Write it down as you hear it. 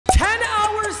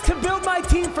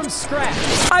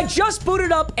scratch. I just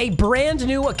booted up a brand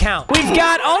new account. We've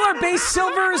got all our base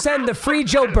silvers and the free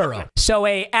Joe Burrow. So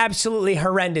a absolutely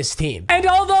horrendous team. And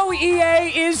although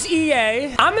EA is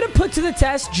EA, I'm going to put to the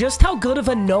test just how good of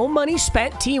a no money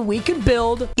spent team we could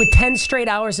build with 10 straight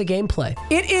hours of gameplay.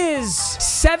 It is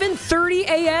 7:30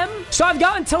 a.m. So I've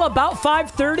got until about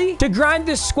 5:30 to grind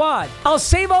this squad. I'll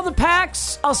save all the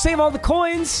packs. I'll save all the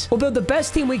coins. We'll build the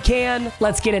best team we can.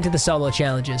 Let's get into the solo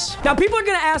challenges. Now, people are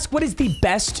going to ask, what is the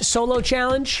best solo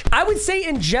challenge? I would say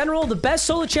in general, the best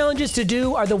solo challenges to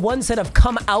do are the ones that have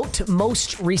come out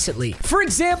most recently. For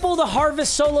example, the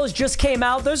Harvest solos just came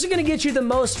out. Those are going to get you the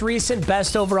most recent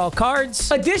best overall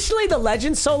cards. Additionally, the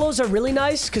Legend solos are really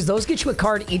nice because those get you a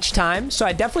card each time. So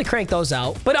I definitely crank those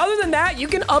out. But other than that, you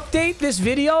can update this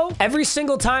video every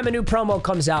single time a new promo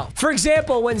comes out. For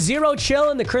example, when Zero Chill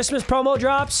and the Christmas promo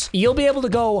drops, you'll be able to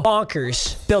go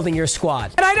bonkers building your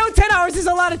squad. And I know 10 hours is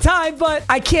a lot of time, but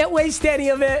I can't waste any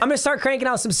of it. I'm going to start cranking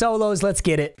out some solos. Let's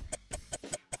get it.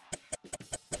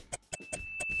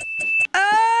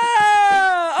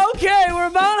 Okay, we're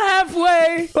about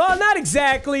halfway. Well, not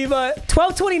exactly, but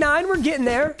 1229, we're getting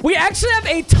there. We actually have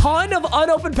a ton of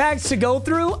unopened packs to go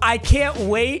through. I can't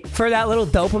wait for that little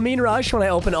dopamine rush when I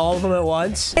open all of them at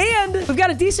once. And we've got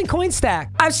a decent coin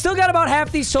stack. I've still got about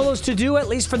half these solos to do, at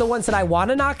least for the ones that I want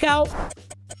to knock out.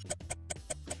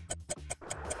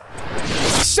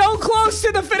 So close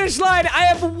to the finish line. I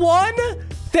have one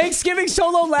Thanksgiving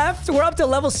solo left. We're up to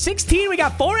level 16. We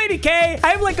got 480k.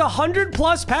 I have like 100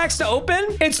 plus packs to open.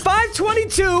 It's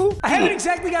 522. I haven't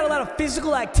exactly got a lot of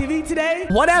physical activity today.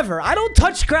 Whatever. I don't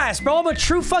touch grass, bro. I'm a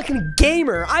true fucking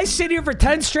gamer. I sit here for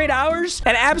 10 straight hours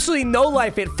and absolutely no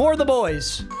life it for the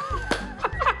boys.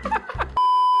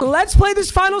 Let's play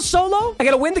this final solo. I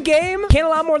gotta win the game, can't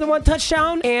allow more than one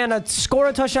touchdown, and score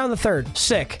a touchdown in the third.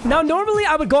 Sick. Now, normally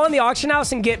I would go on the auction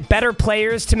house and get better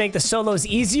players to make the solos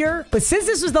easier, but since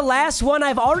this was the last one,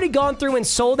 I've already gone through and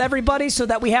sold everybody so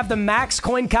that we have the max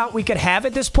coin count we could have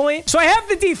at this point. So I have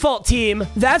the default team.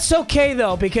 That's okay,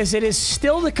 though, because it is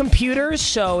still the computers,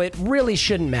 so it really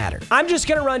shouldn't matter. I'm just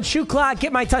gonna run shoot clock,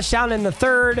 get my touchdown in the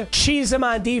third, cheese him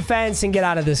on defense, and get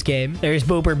out of this game. There's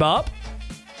Booper Bop.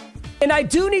 And I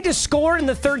do need to score in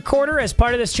the third quarter as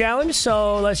part of this challenge,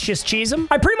 so let's just cheese them.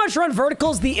 I pretty much run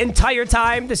verticals the entire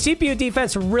time. The CPU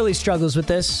defense really struggles with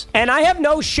this. And I have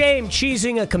no shame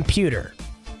cheesing a computer.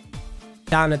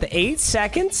 Down at the 8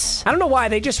 seconds. I don't know why.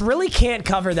 They just really can't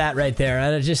cover that right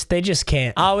there. They just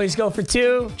can't. I always go for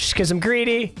 2 just because I'm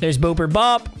greedy. There's Booper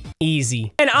Bop.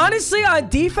 Easy. And honestly, on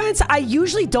defense, I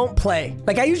usually don't play.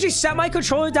 Like, I usually set my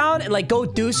controller down and, like, go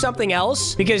do something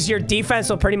else because your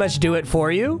defense will pretty much do it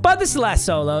for you. But this is the last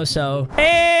solo, so...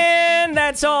 And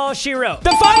that's all she wrote. The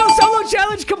final solo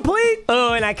challenge complete.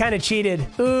 Oh, and I kind of cheated.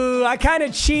 Ooh, I kind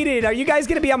of cheated. Are you guys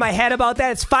going to be on my head about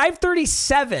that? It's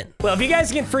 5:37. Well, if you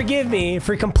guys can forgive me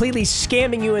for completely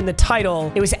scamming you in the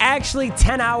title, it was actually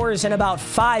 10 hours and about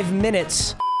 5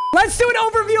 minutes. Let's do an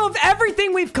overview of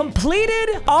everything we've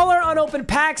completed. All our unopened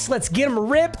packs. Let's get them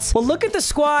ripped. We'll look at the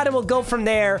squad and we'll go from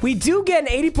there. We do get an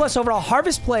 80 plus overall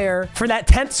harvest player for that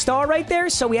 10th star right there.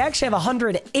 So we actually have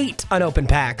 108 unopened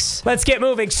packs. Let's get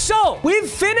moving. So we've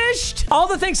finished all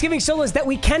the Thanksgiving solos that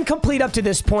we can complete up to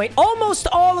this point. Almost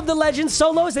all of the legend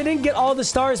solos. I didn't get all the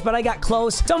stars, but I got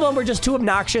close. Some of them were just too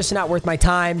obnoxious and not worth my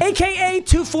time. AKA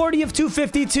 240 of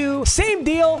 252. Same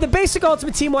deal. The basic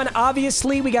ultimate team one,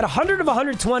 obviously, we got 100 of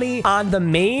 120 on the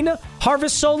main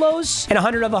harvest solos and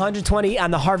 100 of 120 on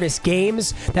the harvest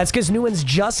games. That's because new ones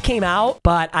just came out,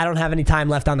 but I don't have any time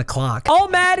left on the clock. All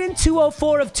Madden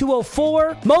 204 of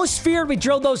 204. Most feared, we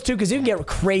drilled those two because you can get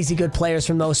crazy good players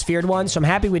from those feared ones, so I'm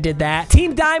happy we did that.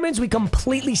 Team Diamonds, we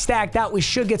completely stacked out. We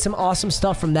should get some awesome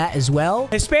stuff from that as well.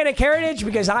 Hispanic Heritage,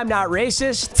 because I'm not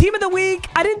racist. Team of the Week,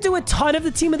 I didn't do a ton of the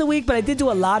Team of the Week, but I did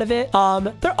do a lot of it.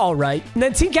 They're all right. And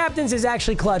then Team Captains is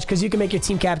actually clutch because you can make your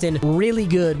team captain really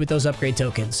good with those upgrade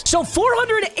tokens. So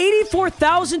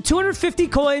 484,250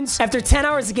 coins after 10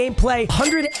 hours of gameplay,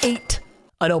 108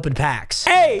 unopened packs.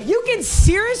 Hey, you can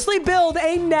seriously build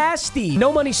a nasty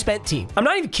no money spent team. I'm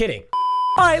not even kidding.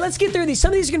 All right, let's get through these.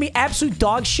 Some of these are going to be absolute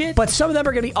dog shit, but some of them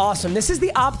are going to be awesome. This is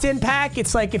the opt-in pack.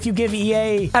 It's like if you give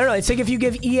EA, I don't know, it's like if you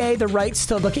give EA the rights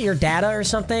to look at your data or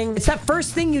something. It's that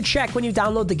first thing you check when you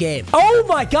download the game. Oh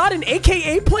my God, an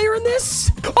AKA player in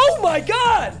this? Oh my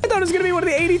God. I thought it was going to be one of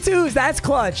the 82s. That's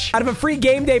clutch. Out of a free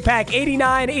game day pack,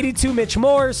 89, 82 Mitch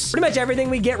Morse. Pretty much everything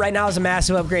we get right now is a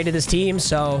massive upgrade to this team.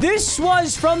 So this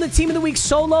was from the Team of the Week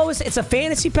solos. It's a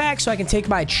fantasy pack, so I can take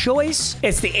my choice.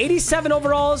 It's the 87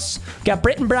 overalls. Got got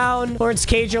Britton Brown, Lawrence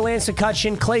Cager, Lance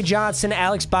McCutcheon, Clay Johnson,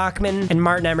 Alex Bachman, and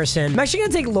Martin Emerson. I'm actually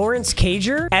going to take Lawrence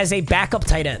Cager as a backup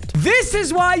tight end. This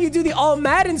is why you do the all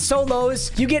Madden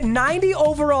solos. You get 90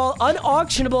 overall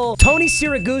unauctionable Tony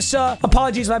Siragusa.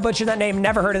 Apologies if I butchered that name.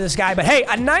 Never heard of this guy, but hey,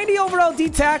 a 90 overall D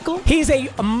tackle. He's a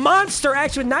monster,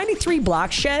 actually, with 93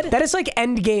 block shed. That is like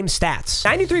end game stats.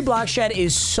 93 block shed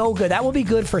is so good. That will be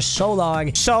good for so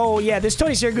long. So yeah, this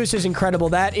Tony Siragusa is incredible.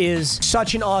 That is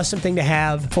such an awesome thing to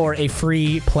have for a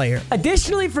free player.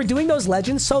 Additionally, for doing those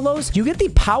legend solos, you get the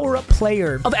power-up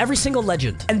player of every single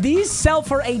legend. And these sell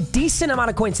for a decent amount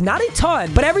of coins. Not a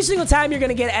ton, but every single time you're going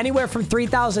to get anywhere from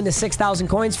 3,000 to 6,000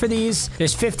 coins for these.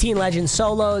 There's 15 legend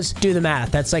solos. Do the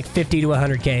math. That's like 50 to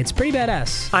 100K. It's pretty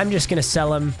badass. I'm just going to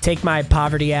sell them, take my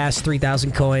poverty-ass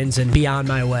 3,000 coins, and be on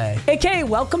my way. Okay,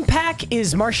 welcome pack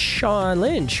is Marshawn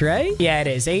Lynch, right? Yeah, it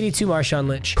is. 82 Marshawn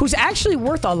Lynch, who's actually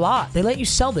worth a lot. They let you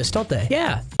sell this, don't they?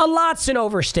 Yeah. A lot's an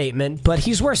overstatement, but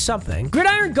he's worth something.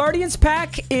 Gridiron Guardians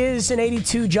pack is an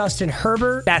 82 Justin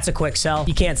Herbert. That's a quick sell.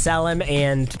 You can't sell him,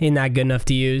 and he's not good enough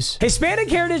to use. Hispanic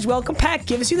Heritage welcome pack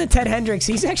gives you the Ted Hendricks.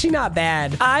 He's actually not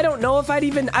bad. I don't know if I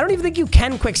don't even think you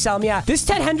can quick sell him. Yeah, this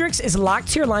Ted Hendricks is locked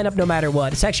to your lineup no matter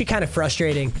what. It's actually kind of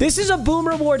frustrating. This is a Boom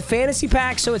Reward fantasy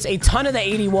pack, so it's a ton of the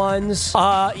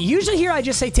 81s. Usually here I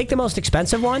just say take the most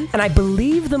expensive one, and I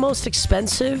believe the most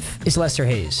expensive is Lester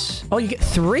Hayes. Oh, you get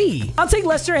 3. I'll take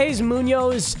Lester Hayes,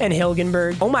 Munoz, and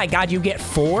Hilgenberg. Oh my God, you get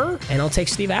 4, and I'll take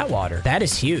Steve Atwater. That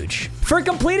is huge. For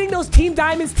completing those Team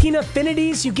Diamonds, Team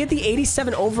Affinities, you get the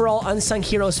 87 overall Unsung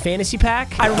Heroes fantasy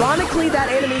pack. Ironically, that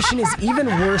animation is even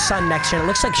worse on next gen. It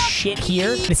looks like shit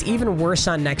here, but it's even worse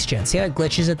on next gen. See how it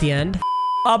glitches at the end?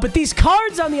 But these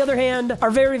cards, on the other hand,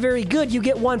 are very, very good. You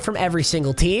get one from every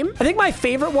single team. I think my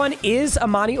favorite one is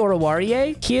Amani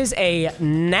Oruwariye. He is a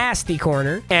nasty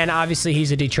corner, and obviously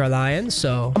he's a Detroit Lion,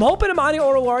 so I'm hoping Amani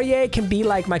Oruwariye can be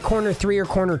like my corner 3 or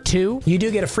corner 2. You do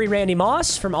get a free Randy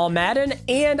Moss from All Madden,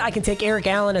 and I can take Eric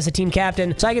Allen as a team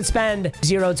captain, so I can spend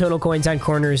 0 total coins on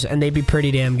corners, and they'd be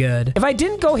pretty damn good. If I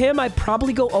didn't go him, I'd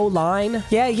probably go O-line.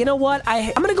 Yeah, you know what?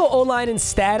 I'm going to go O-line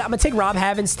instead. I'm going to take Rob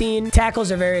Havenstein.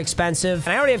 Tackles are very expensive.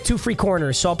 I already have 2 free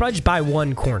corners, so I'll probably just buy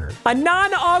 1 corner. A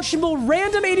non-auctionable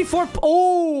random 84.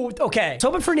 Oh, okay. So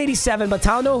hoping for an 87, but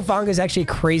Talano Hufanga is actually a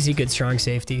crazy good strong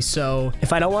safety. So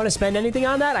if I don't want to spend anything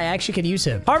on that, I actually could use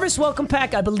him. Harvest welcome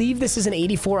pack. I believe this is an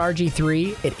 84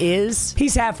 RG3. It is.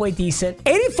 He's halfway decent.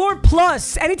 84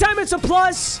 plus. Anytime it's a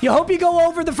plus, you hope you go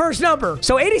over the first number.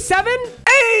 So 87.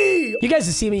 Hey! You guys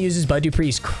have seen me use his Bud Dupree.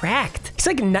 He's cracked. He's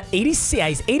like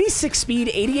 86 speed,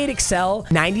 88 excel,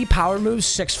 90 power moves,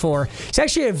 6'4". He's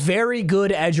actually a very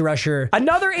good edge rusher.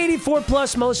 Another 84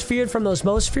 plus most feared from those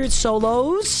most feared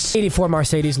solos. 84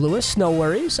 Mercedes Lewis. No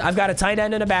worries. I've got a tight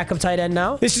end and a backup tight end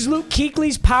now. This is Luke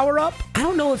Kuechly's power up. I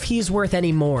don't know if he's worth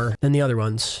any more than the other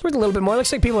ones. Worth a little bit more.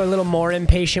 Looks like people are a little more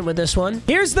impatient with this one.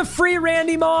 Here's the free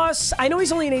Randy Moss. I know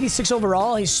he's only an 86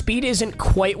 overall. His speed isn't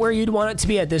quite where you'd want it to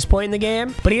be at this point in the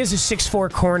game, but he is a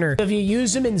 6'4 corner. If you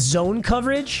use him in zone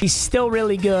coverage, he's still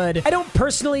really good. I don't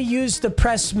personally use the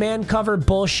press man cover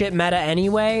bullshit meta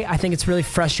anyway. I think it's really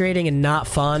frustrating and not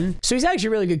fun. So he's actually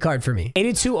a really good card for me.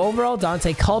 82 overall,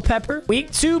 Dante Culpepper.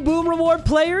 Week 2 Boom Reward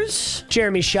players,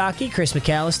 Jeremy Shockey, Chris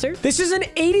McAllister. This is an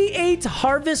 88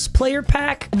 Harvest player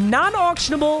pack.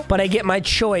 Non-auctionable, but I get my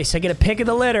choice. I get a pick of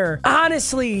the litter.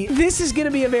 Honestly, this is going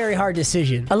to be a very hard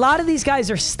decision. A lot of these guys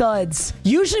are studs.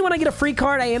 Usually when I get a free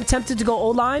card, I am tempted to go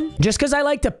O-line just because I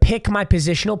like to pick my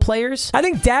positional players. I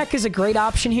think Dak is a great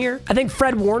option here. I think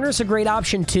Fred Warner's a great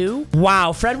option too.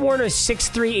 Wow, Fred Warner is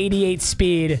 6'3", 88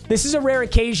 speed. This is a rare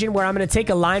occasion where I'm going to take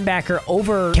a linebacker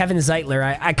over Kevin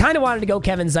Zeitler. I kind of wanted to go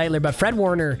Kevin Zeitler, but Fred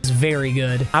Warner is very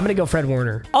good. I'm going to go Fred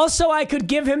Warner. Also, I could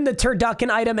give him the turducken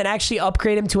item and actually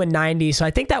upgrade him to a 90, so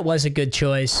I think that was a good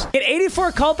choice. Get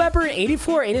 84 Culpepper and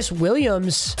 84 Anis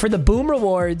Williams for the Boom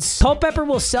Rewards. Culpepper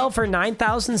will sell for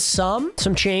 9,000 some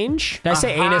change. Did I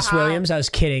say Anis Williams? I was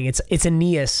kidding. It's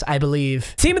Aeneas, I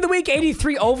believe. Team of the Week,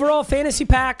 83 overall fantasy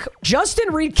pack.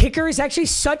 Justin Reed Kicker is actually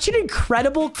such an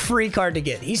incredible free card to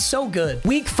get. He's so good.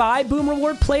 Week 5 Boom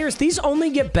Reward players, these only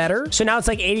get better. So now it's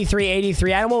like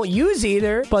 83. I won't use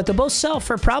either, but they'll both sell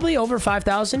for probably over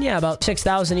 5,000. Yeah, about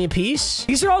 6,000 a piece.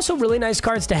 These are also really nice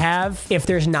cards to have if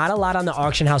there's not a lot on the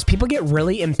auction house. People get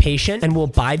really impatient and will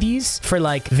buy these for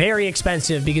like very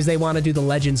expensive because they want to do the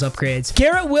Legends upgrades.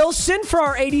 Garrett Wilson for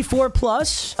our 84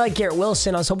 plus. I like Garrett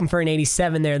Wilson. I was hoping for an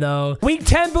 87 there though. go. Week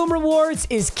 10 boom rewards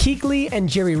is Keekly and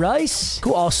Jerry Rice,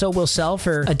 who also will sell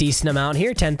for a decent amount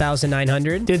here,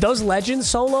 10,900. Dude, those legend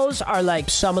solos are like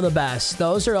some of the best.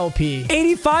 Those are OP.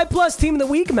 85 plus team of the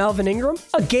week, Melvin Ingram.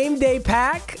 A game day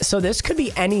pack. So this could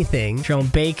be anything. Jerome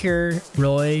Baker,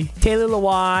 Roy, Taylor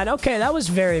Lewan. Okay, that was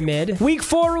very mid. Week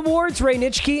 4 rewards, Ray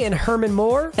Nitschke and Herman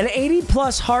Moore. An 80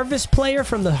 plus Harvest player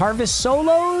from the Harvest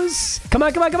solos. Come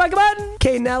on, come on, come on, come on.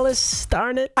 Caden Ellis,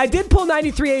 darn it. I did pull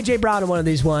 93 AJ Brown in one of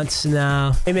these once.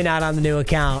 No, maybe not on the new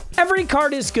account. Every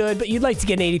card is good, but you'd like to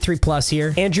get an 83 plus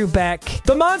here. Andrew Beck.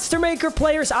 The Monster Maker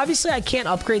players. Obviously, I can't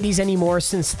upgrade these anymore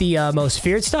since the most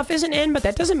feared stuff isn't in, but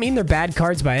that doesn't mean they're bad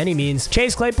cards by any means.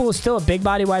 Chase Claypool is still a big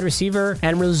body wide receiver,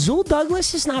 and Rasul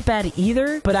Douglas is not bad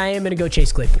either, but I am going to go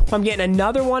Chase Claypool. If I'm getting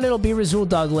another one, it'll be Rasul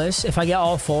Douglas. If I get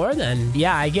all 4, then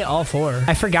yeah, I get all 4.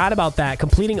 I forgot about that.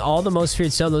 Completing all the most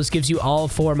feared solos gives you all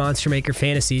 4 Monster Maker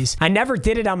fantasies. I never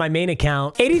did it on my main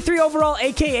account. 83 overall,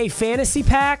 aka fantasy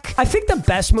pack. I think the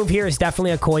best move here is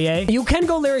definitely Okoye. You can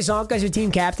go Larry Zonk as your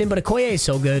team captain, but Okoye is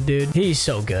so good, dude. He's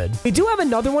so good. We do have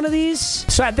another one of these.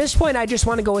 So at this point, I just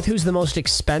want to go with who's the most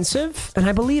expensive. And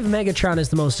I believe Megatron is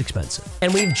the most expensive.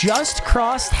 And we've just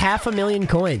crossed 500,000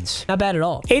 coins. Not bad at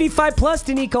all. 85 plus,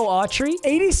 Danico Autry.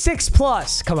 86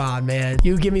 plus. Come on, man.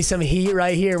 You give me some heat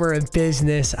right here. We're in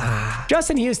business.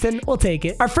 Justin Houston, we'll take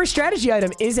it. Our first strategy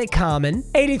item is a common.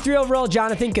 83 overall,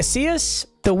 Jonathan Casillas.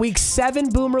 The week 7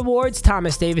 boom rewards,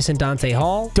 Thomas Davis and Dante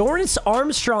Hall. Dorrance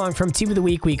Armstrong from Team of the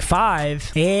Week, week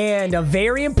 5. And a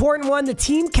very important one, the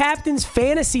Team Captain's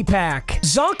Fantasy Pack.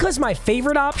 Zonka's my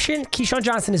favorite option. Keyshawn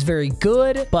Johnson is very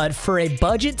good, but for a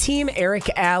budget team, Eric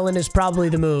Allen is probably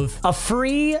the move. A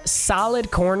free,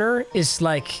 solid corner is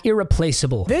like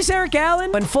irreplaceable. This Eric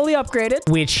Allen, when fully upgraded,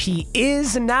 which he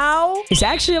is now, is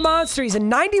actually a monster. He's a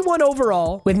 91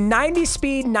 overall with 90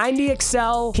 speed, 90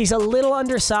 excel. He's a little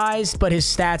undersized, but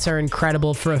his stats are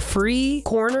incredible. For a free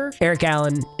corner, Eric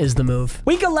Allen is the move.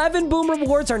 Week 11 boom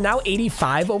rewards are now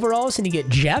 85 overalls, and you get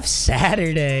Jeff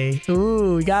Saturday.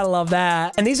 Ooh, you gotta love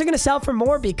that. And these are gonna sell for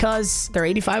more because they're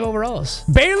 85 overalls.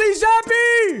 Bailey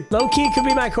Zappi! Low-key could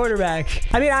be my quarterback.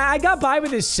 I mean, I got by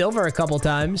with his silver a couple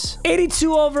times.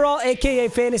 82 overall, aka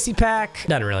fantasy pack.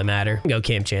 Doesn't really matter. Go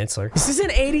Cam Chancellor. This is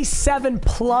an 87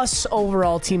 plus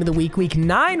overall team of the week. Week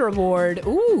 9 reward.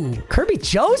 Ooh, Kirby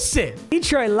Joseph.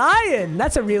 Detroit Lion.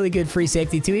 That's a really good free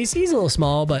safety too. He's a little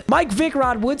small, but Mike Vick,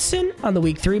 Rod Woodson on the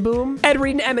week 3 boom. Ed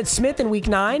Reed and Emmett Smith in week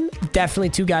 9. Definitely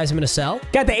 2 guys I'm going to sell.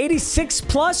 Got the 86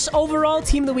 plus overall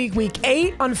team of the week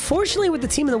 8. Unfortunately, with the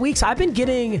team of the weeks, I've been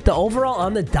getting the overall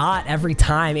on the dot every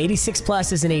time. 86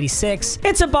 plus is an 86.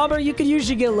 It's a bummer. You could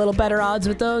usually get a little better odds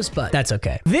with those, but that's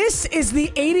okay. This is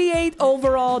the 88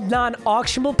 overall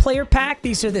non-auctionable player pack.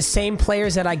 These are the same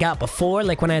players that I got before,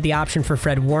 like when I had the option for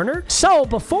Fred Warner. So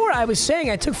before I was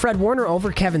saying I took Fred Warner over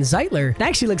Kevin Zeitler. It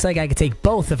actually looks like I could take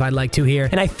both if I'd like to here.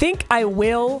 And I think I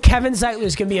will. Kevin Zeitler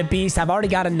is going to be a beast. I've already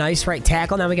got a nice right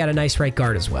tackle. Now we got a nice right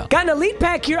guard as well. Got an elite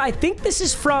pack here. I think this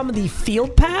is from the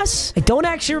field pass. I don't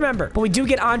actually remember, but we do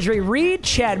get Andre Reed,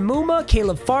 Chad Muma,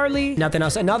 Caleb Farley, nothing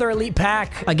else. Another elite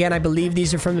pack. Again, I believe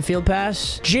these are from the field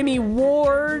pass. Jimmy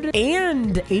Ward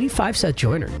and 85 Seth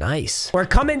Joyner. Nice. We're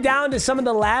coming down to some of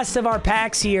the last of our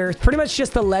packs here. Pretty much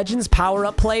just the Legends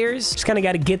power-up players. Just kind of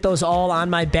got to get those all on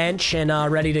my bench and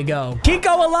ready to go.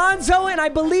 Kiko Alonso, and I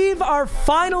believe our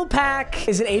final pack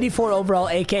is an 84 overall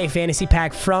AKA fantasy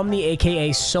pack from the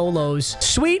AKA solos.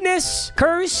 Sweetness,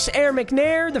 Curse, Air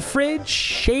McNair, The Fridge,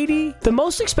 Shady. The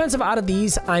most expensive out of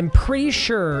these, I'm pretty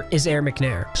sure, is Air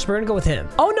McNair. So we're gonna go with him.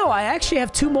 Oh no, I actually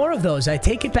have 2 more of those. I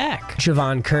take it back.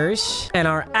 Javon Curse. And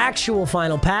our actual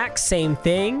final pack, same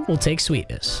thing. We'll take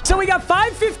Sweetness. So we got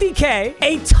 550K,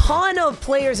 a ton of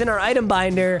players in our item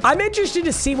binder. I'm interested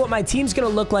to see what my team's gonna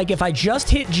look like if I just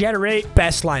hit generate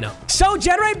best lineup. So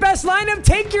generate best lineup,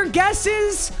 take your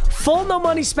guesses. Full no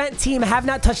money spent team, have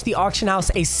not touched the auction house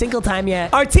a single time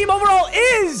yet. Our team overall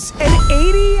is an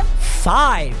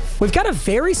 85. We've got a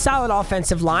very solid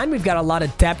offensive line. We've got a lot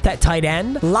of depth at tight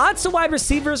end. Lots of wide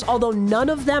receivers, although none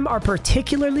of them are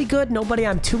particularly good. Nobody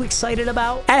I'm too excited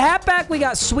about. At halfback, we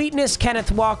got Sweetness,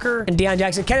 Kenneth Walker, and Deion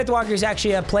Jackson. Kenneth Walker is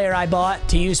actually a player I bought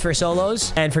to use for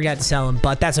solos and forgot to sell him,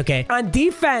 but that's okay. On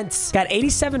defense, got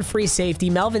 87 free safety,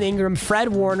 Melvin Ingram, Fred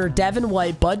Warner, Devin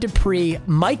White, Bud Dupree,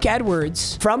 Mike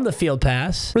Edwards from the field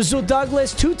pass, Rasul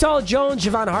Douglas, Tutal Jones,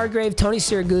 Javon Hargrave, Tony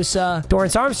Siragusa,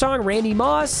 Dorrance Armstrong, Randy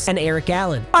Moss, and Eric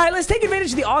Allen. All right, right, let's take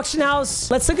advantage of the auction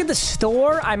house. Let's look at the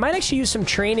store. I might actually use some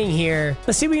training here.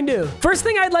 Let's see what we can do. First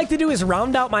thing I'd like to do is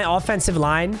round out my offensive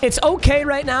line. It's okay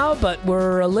right now, but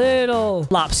we're a little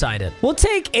lopsided. We'll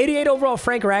take 88 overall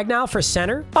Frank Ragnow for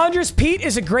center. Andres Pete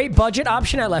is a great budget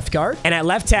option at left guard. And at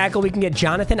left tackle, we can get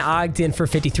Jonathan Ogden for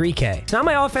 53K. So now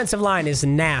my offensive line is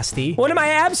nasty. One of my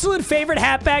absolute favorite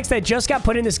halfbacks that just got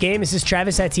put in this game is this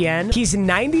Travis Etienne. He's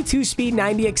 92 speed,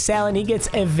 90 excel, and he gets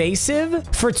evasive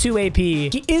for 2 AP.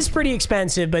 He is pretty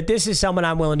expensive, but this is someone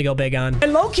I'm willing to go big on.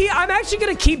 And low-key, I'm actually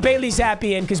going to keep Bailey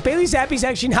Zappi in because Bailey Zappi is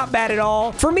actually not bad at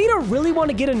all. For me to really want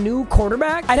to get a new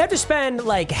quarterback, I'd have to spend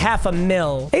like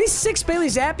 $500,000. 86 Bailey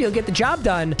Zappi will get the job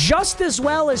done just as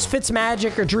well as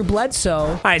Fitzmagic or Drew Bledsoe.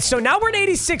 All right, so now we're at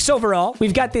 86 overall.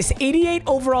 We've got this 88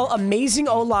 overall amazing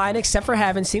O-line, except for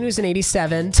Havenstein, who's an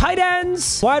 87. Tight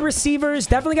ends, wide receivers,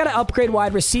 definitely got to upgrade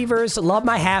wide receivers. Love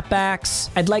my halfbacks.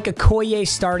 I'd like a Koye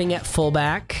starting at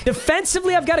fullback.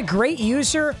 Defensively, I've got a great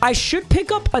user. I should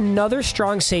pick up another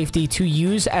strong safety to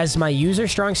use as my user,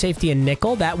 strong safety and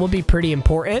nickel. That will be pretty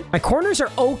important. My corners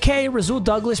are okay. Rasul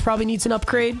Douglas probably needs an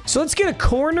upgrade. So let's get a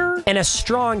corner and a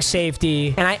strong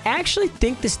safety. And I actually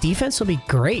think this defense will be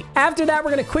great. After that,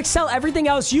 we're going to quick sell everything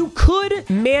else. You could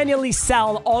manually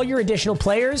sell all your additional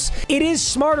players. It is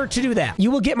smarter to do that.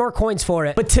 You will get more coins for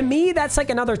it. But to me, that's like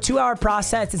another 2-hour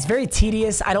process. It's very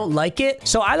tedious. I don't like it.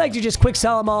 So I like to just quick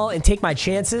sell them all and take my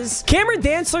chances. Cameron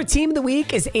Dantzler team of the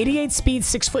week is 88 speed,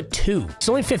 6'2". It's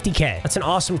only 50K. That's an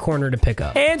awesome corner to pick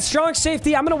up. And strong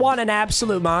safety, I'm going to want an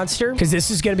absolute monster because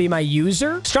this is going to be my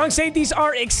user. Strong safeties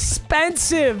are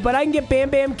expensive, but I can get Bam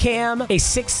Bam Cam, a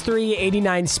 6'3",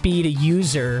 89 speed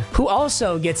user who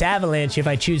also gets Avalanche if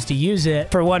I choose to use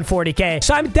it for 140K.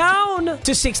 So I'm down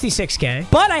to 66K,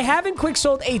 but I haven't quick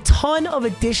sold a ton of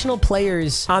additional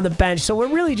players on the bench. So we're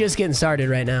really just getting started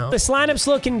right now. This lineup's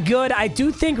looking good. I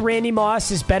do think Randy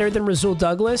Moss is better than Rasul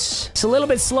Douglas. It's a little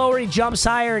bit slower. He jumps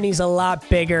higher and he's a lot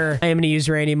bigger. I am going to use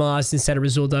Randy Moss instead of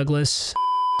Rasul Douglas.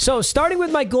 So starting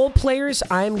with my gold players,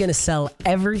 I'm going to sell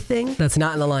everything that's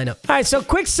not in the lineup. All right, so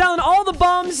quick selling all the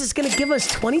bums is going to give us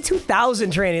 22,000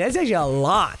 training. That's actually a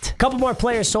lot. A couple more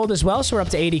players sold as well, so we're up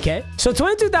to 80K. So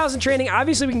 22,000 training,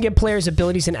 obviously we can give players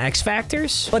abilities and X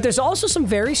factors, but there's also some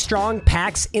very strong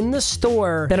packs in the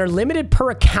store that are limited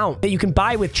per account that you can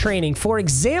buy with training. For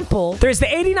example, there's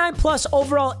the 89 plus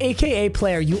overall AKA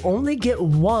player. You only get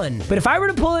one. But if I were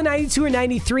to pull a 92 or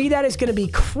 93, that is going to be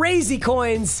crazy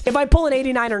coins. If I pull an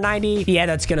 89 or 90, yeah,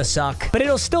 that's gonna suck, but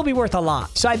it'll still be worth a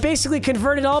lot. So I basically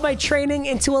converted all my training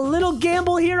into a little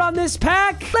gamble here on this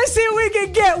pack. Let's see what we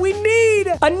can get. We need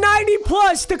a 90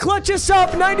 plus to clutch us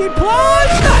up. 90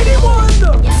 plus,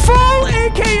 91. Full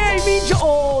AKA means,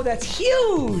 oh, that's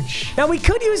huge. Now we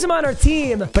could use him on our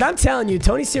team, but I'm telling you,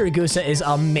 Tony Siragusa is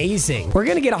amazing. We're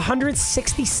gonna get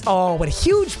 160. Oh, what a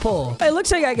huge pull. It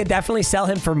looks like I could definitely sell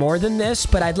him for more than this,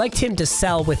 but I'd like him to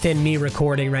sell within me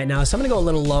recording right now. So I'm gonna go a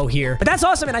little low here, but that's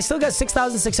awesome. And I still got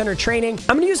 6,600 training.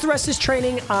 I'm going to use the rest of this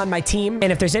training on my team.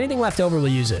 And if there's anything left over, we'll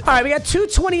use it. All right, we got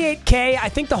 228K. I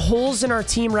think the holes in our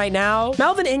team right now,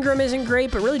 Melvin Ingram isn't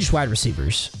great, but really just wide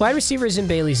receivers. Wide receivers in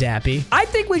Bailey Zappi. I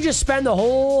think we just spend the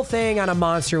whole thing on a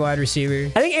monster wide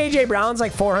receiver. I think AJ Brown's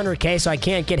like 400K, so I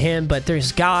can't get him, but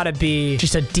there's got to be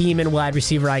just a demon wide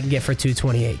receiver I can get for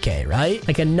 228K, right?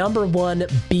 Like a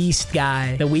 #1 beast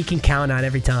guy that we can count on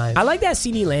every time. I like that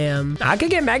CD Lamb. I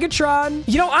could get Megatron.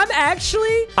 You know, I'm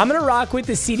going to rock with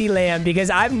the CD Lamb because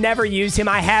I've never used him.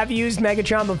 I have used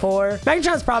Megatron before.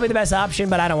 Megatron's probably the best option,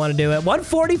 but I don't want to do it.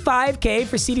 145K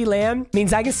for CD Lamb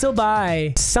means I can still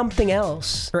buy something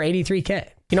else for 83K.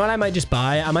 You know what I might just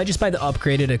buy? I might just buy the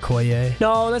upgraded Okoye.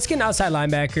 No, let's get an outside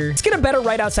linebacker. Let's get a better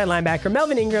right outside linebacker.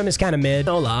 Melvin Ingram is kind of mid.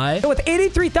 No lie. And with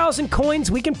 83,000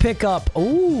 coins, we can pick up...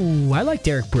 Ooh, I like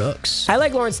Derek Brooks. I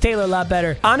like Lawrence Taylor a lot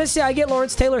better. Honestly, I get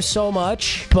Lawrence Taylor so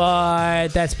much,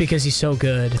 but that's because he's so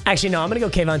good. Actually, no, I'm going to go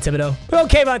Kayvon Thibodeau. We'll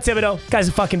go Kayvon Thibodeau. Guy's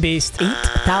a fucking beast.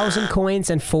 8,000 coins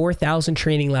and 4,000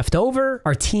 training left over.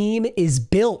 Our team is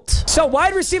built. So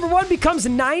wide receiver 1 becomes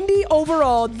 90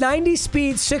 overall, 90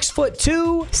 speed,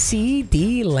 6'2".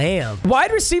 CD Lamb.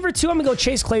 Wide receiver 2, I'm gonna go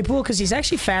Chase Claypool because he's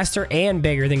actually faster and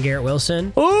bigger than Garrett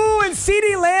Wilson. Ooh, and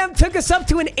CD Lamb took us up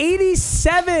to an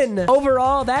 87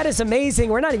 overall. That is amazing.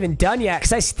 We're not even done yet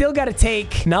because I still got to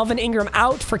take Melvin Ingram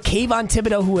out for Kayvon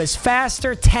Thibodeau, who is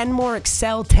faster, 10 more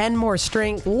excel, 10 more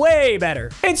strength. Way better.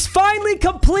 It's finally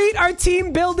complete. Our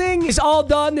team building is all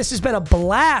done. This has been a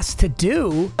blast to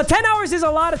do. 10 hours is a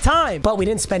lot of time, but we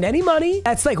didn't spend any money.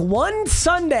 That's like one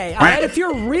Sunday. All right, if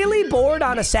you're really bored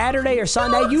on a Saturday or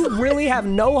Sunday, you really have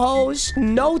no hoes,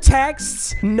 no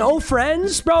texts, no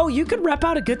friends, bro, you could rep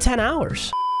out a good 10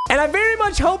 hours. And I very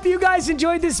much hope you guys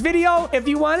enjoyed this video. If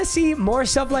you want to see more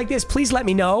stuff like this, please let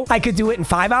me know. I could do it in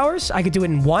 5 hours. I could do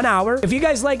it in 1 hour. If you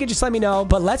guys like it, just let me know.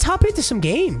 But let's hop into some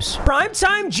games.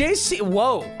 Primetime JC.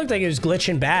 Whoa. Looked like it was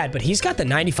glitching bad, but he's got the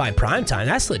 95 primetime.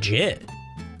 That's legit.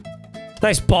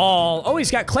 Nice ball. Oh,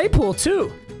 he's got Claypool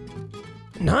too.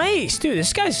 Nice. Dude,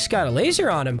 this guy's got a laser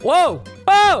on him. Whoa.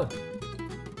 Whoa.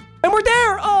 And we're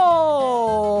there.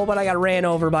 Oh, but I got ran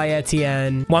over by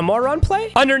Etienne. One more run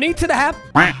play. Underneath to the half.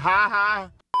 I'm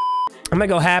going to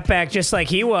go halfback just like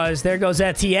he was. There goes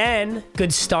Etienne.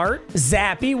 Good start.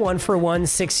 Zappy, 1 for 1,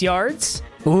 6 yards.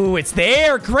 Ooh, it's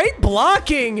there. Great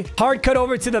blocking. Hard cut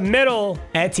over to the middle.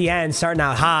 Etienne starting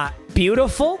out hot.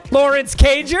 Beautiful. Lawrence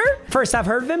Cager. First I've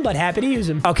heard of him, but happy to use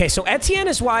him. Okay, so Etienne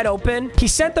is wide open. He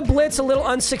sent the blitz a little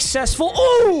unsuccessful.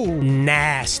 Ooh,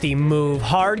 nasty move.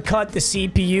 Hard cut the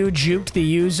CPU, juked the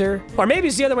user. Or maybe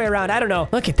it's the other way around. I don't know.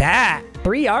 Look at that.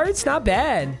 3 yards? Not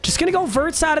bad. Just gonna go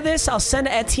verts out of this. I'll send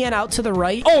Etienne out to the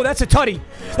right. Oh, that's a tutty.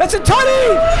 That's a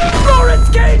tutty! Lawrence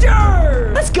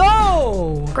Cager! Let's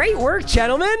go! Great work,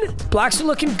 gentlemen. Blocks are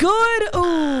looking good.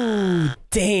 Ooh,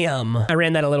 damn. I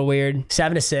ran that a little weird.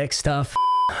 7 to 6, tough.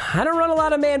 I don't run a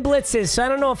lot of man blitzes, so I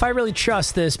don't know if I really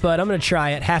trust this, but I'm gonna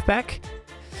try it. Halfback.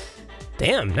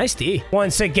 Damn, nice D.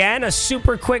 Once again, a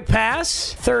super quick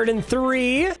pass. 3rd and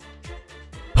 3.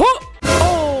 Huh!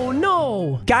 Oh,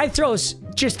 no. Guy throws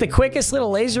just the quickest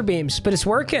little laser beams, but it's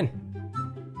working.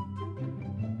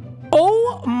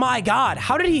 Oh, my God.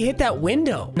 How did he hit that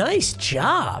window? Nice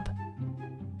job.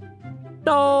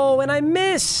 No, and I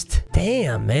missed.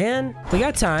 Damn, man. We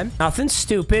got time. Nothing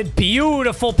stupid.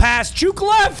 Beautiful pass. Juke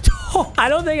left. Oh, I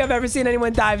don't think I've ever seen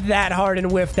anyone dive that hard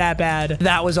and whiff that bad.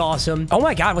 That was awesome. Oh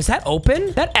my God, was that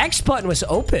open? That X button was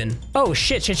open. Oh,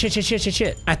 shit.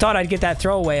 I thought I'd get that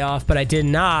throwaway off, but I did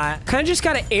not. Kind of just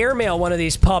got to airmail one of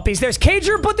these puppies. There's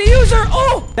Cager, but the user.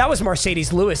 Oh, that was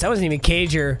Mercedes Lewis. That wasn't even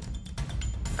Cager.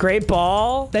 Great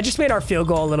ball. That just made our field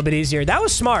goal a little bit easier. That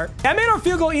was smart. That made our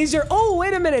field goal easier. Oh,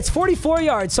 wait a minute. It's 44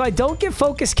 yards, so I don't get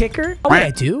focus kicker. Oh, wait, I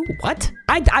do? What?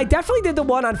 I definitely did the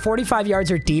one on 45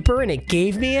 yards or deeper, and it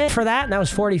gave me it for that, and that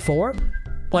was 44.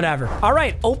 Whatever. All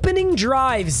right, opening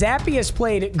drive. Zappy has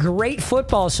played great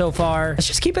football so far. Let's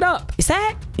just keep it up. Is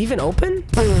that even open?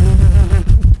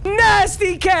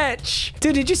 Nasty catch.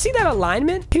 Dude, did you see that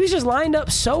alignment? He was just lined up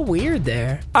so weird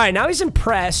there. All right, now he's in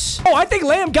press. Oh, I think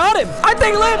Lamb got him.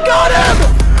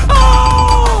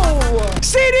 Oh!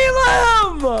 CD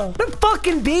Lamb! The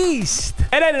fucking beast.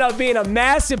 It ended up being a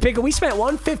massive pickle. We spent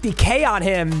 150K on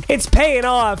him. It's paying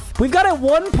off. We've got a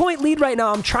 1-point lead right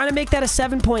now. I'm trying to make that a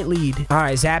 7-point lead. All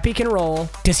right, Zappy can roll.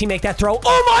 Does he make that throw?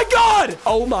 Oh my God!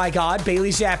 Oh my God, Bailey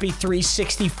Zappy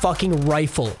 360 fucking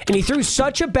rifle. And he threw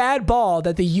such a bad ball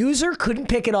that the user couldn't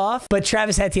pick it off, but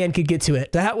Travis Etienne could get to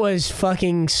it. That was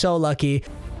fucking so lucky.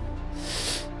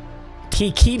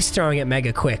 He keeps throwing it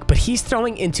mega quick, but he's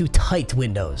throwing into tight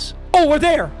windows. Oh, we're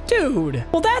there. Dude.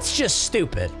 Well, that's just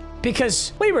stupid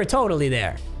because we were totally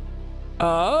there.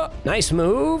 Nice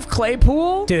move.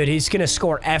 Claypool. Dude, he's going to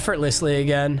score effortlessly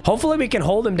again. Hopefully we can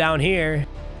hold him down here.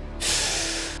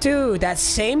 Dude, that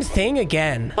same thing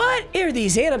again. What are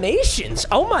these animations?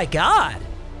 Oh my God.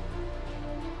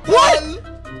 What?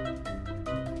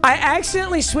 I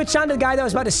accidentally switched on to the guy that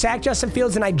was about to sack Justin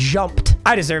Fields and I jumped.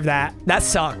 I deserve that. That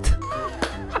sucked.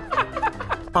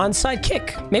 Onside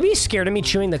kick. Maybe he's scared of me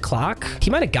chewing the clock. He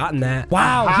might have gotten that.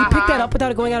 Wow, he picked that up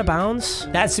without it going out of bounds.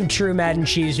 That's some true Madden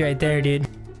cheese right there, dude.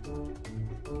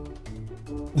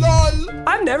 LOL.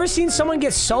 I've never seen someone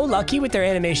get so lucky with their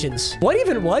animations. What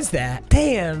even was that?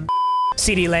 Damn.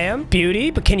 CD Lamb,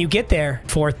 beauty, but can you get there?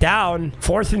 4th down,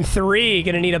 4th and 3.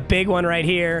 Gonna need a big one right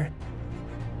here.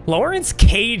 Lawrence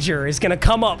Cager is going to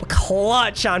come up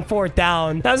clutch on 4th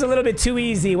down. That was a little bit too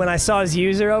easy when I saw his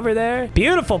user over there.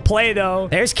 Beautiful play, though.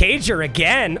 There's Cager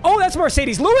again. Oh, that's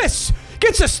Mercedes Lewis.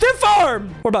 Gets a stiff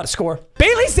arm. We're about to score.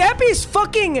 Bailey Zappy is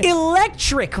fucking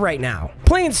electric right now.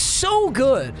 Playing so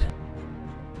good.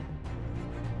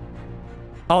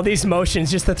 All these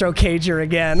motions just to throw Cager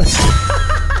again.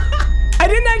 I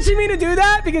didn't actually mean to do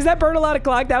that because that burned a lot of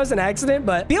clock. That was an accident,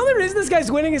 but the only reason this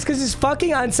guy's winning is because his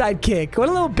fucking onside kick. What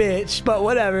a little bitch, but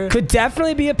whatever. Could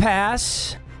definitely be a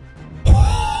pass.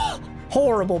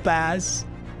 Horrible pass.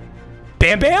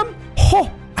 Bam, bam.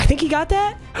 Oh, I think he got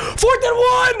that.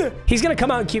 4th and 1. He's going to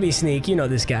come out and QB sneak. You know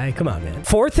this guy. Come on, man.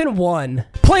 4th and 1.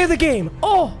 Play of the game.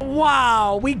 Oh,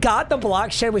 wow. We got the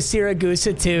block shed with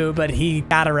Siragusa too, but he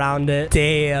got around it.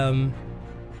 Damn.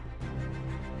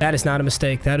 That is not a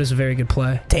mistake. That is a very good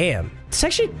play. Damn. It's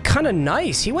actually kind of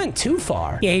nice. He went too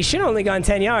far. Yeah, he should have only gone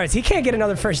 10 yards. He can't get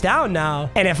another 1st down now.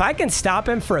 And if I can stop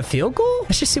him for a field goal,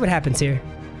 let's just see what happens here.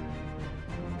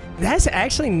 That's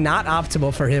actually not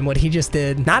optimal for him, what he just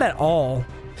did. Not at all.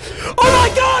 Oh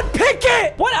my God, pick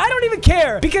it! What? I don't even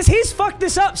care because he's fucked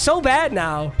this up so bad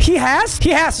now. He has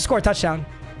to score a touchdown.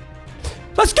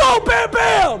 Let's go, bam,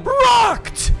 bam!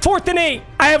 Rocked! 4th and 8.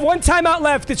 I have 1 timeout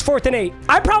left. It's 4th and 8.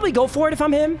 I'd probably go for it if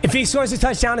I'm him. If he scores a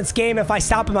touchdown, it's game. If I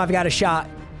stop him, I've got a shot.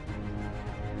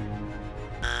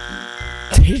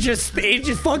 He just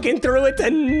fucking threw it to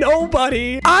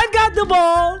nobody. I've got the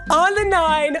ball on the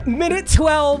 9, minute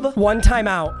 12, 1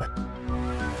 timeout.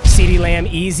 CeeDee Lamb,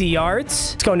 easy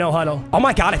yards. Let's go no huddle. Oh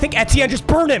my God, I think Etienne just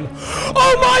burned him.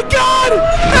 Oh my God,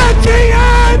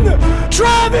 Etienne!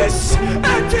 Travis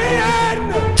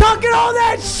Etienne! Talking all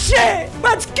that shit.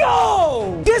 Let's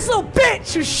go. This little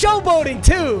bitch was showboating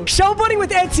too. Showboating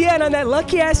with Etienne on that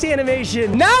lucky ass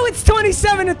animation. Now it's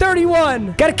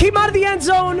 27-31. Got to keep him out of the end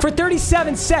zone for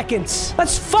 37 seconds.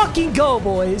 Let's fucking go,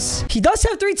 boys. He does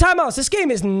have 3 timeouts. This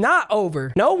game is not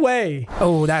over. No way.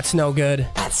 Oh, that's no good.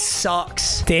 That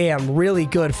sucks. Damn, really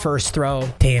good first throw.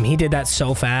 Damn, he did that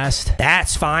so fast.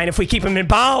 That's fine if we keep him in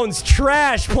bounds.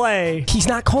 Trash play. He's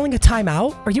not calling a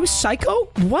timeout? Are you a psycho?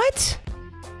 What?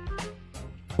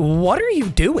 What are you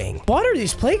doing? What are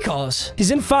these play calls?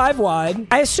 He's in 5 wide.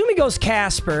 I assume he goes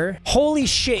Casper. Holy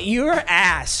shit, you're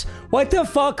ass. What the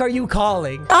fuck are you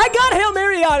calling? I got Hail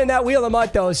Mary out in that wheel of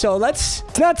mutt, though, so let's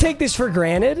not take this for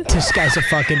granted. This guy's a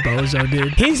fucking bozo,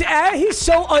 dude. He's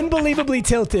so unbelievably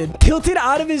tilted. Tilted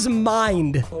out of his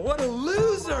mind. What a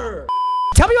loser!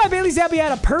 Tell me why Bailey Zappi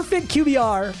had a perfect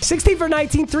QBR. 16 for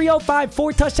 19, 305,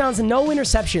 4 touchdowns, and no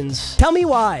interceptions. Tell me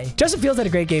why. Justin Fields had a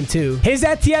great game, too. His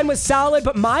Etienne was solid,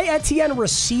 but my Etienne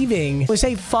receiving was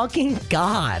a fucking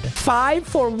god. 5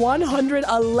 for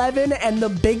 111 and the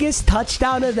biggest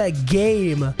touchdown of the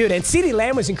game. Dude, and CeeDee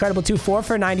Lamb was incredible, too. 4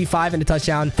 for 95 and a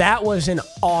touchdown. That was an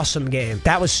awesome game.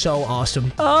 That was so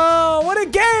awesome. Oh, what a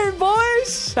game,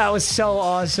 boys. That was so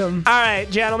awesome. All right,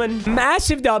 gentlemen.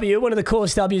 Massive W, one of the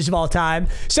coolest W's of all time.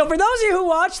 So for those of you who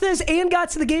watched this and got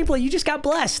to the gameplay, you just got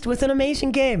blessed with an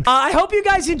amazing game. I hope you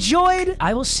guys enjoyed.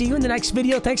 I will see you in the next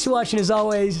video. Thanks for watching as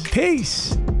always.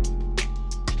 Peace.